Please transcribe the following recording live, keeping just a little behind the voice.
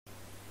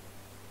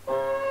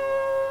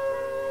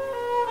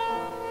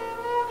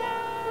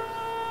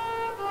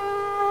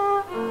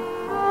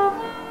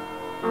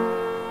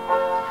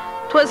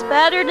was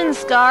battered and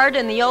scarred,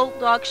 and the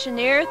old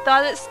auctioneer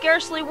thought it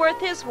scarcely worth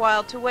his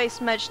while to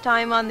waste much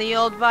time on the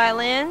old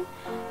violin,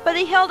 but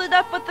he held it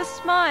up with a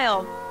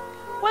smile.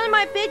 "What am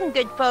I bidding,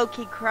 good folk?"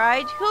 he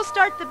cried. "Who'll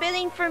start the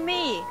bidding for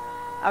me?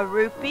 A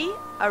rupee,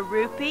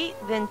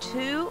 then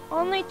two,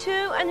 only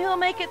two, and who'll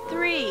make it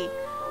three?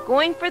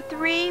 Going for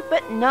three,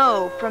 but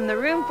no, from the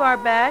room far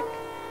back."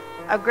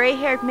 A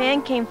gray-haired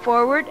man came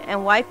forward,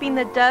 and wiping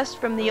the dust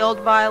from the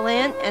old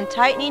violin and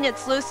tightening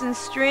its loosened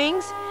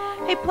strings,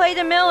 he played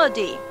a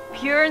melody,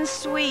 pure and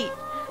sweet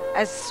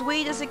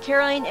as a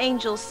caroling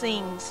angel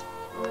sings.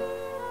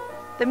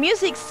 The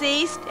music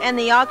ceased, and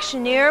the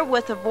auctioneer,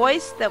 with a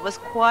voice that was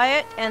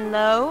quiet and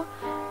low,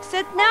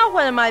 said, "Now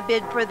what am I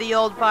bid for the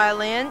old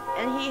violin?"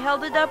 And he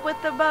held it up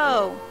with a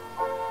bow.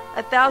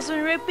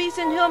 1,000 rupees,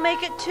 and who'll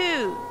make it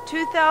two?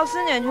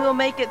 2,000, and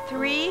who'll make it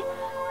three?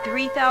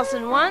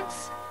 3,000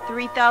 once,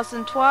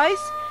 3,000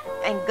 twice,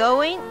 and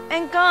going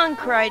and gone,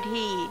 cried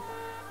he.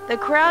 The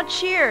crowd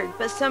cheered,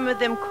 but some of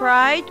them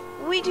cried,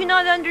 "We do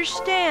not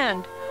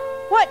understand.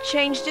 What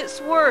changed its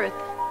worth?"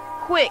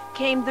 Quick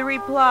came the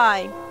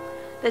reply,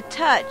 "The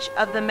touch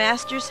of the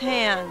master's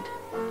hand."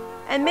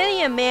 And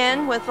many a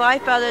man with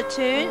life out of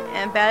tune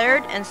and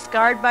battered and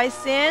scarred by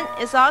sin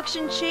is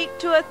auction-cheek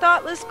to a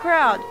thoughtless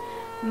crowd,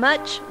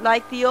 much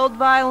like the old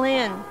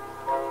violin.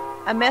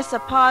 A mess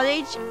of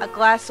pottage, a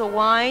glass of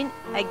wine,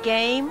 a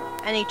game,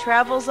 and he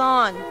travels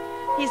on.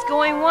 He's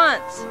going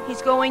once,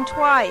 he's going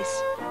twice,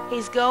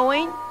 he's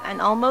going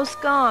and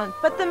almost gone.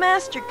 But the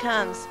master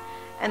comes,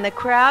 and the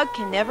crowd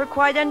can never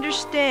quite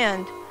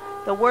understand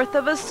the worth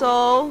of a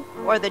soul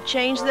or the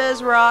change that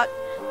is wrought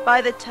by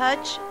the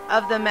touch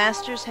of the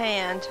master's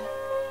hand.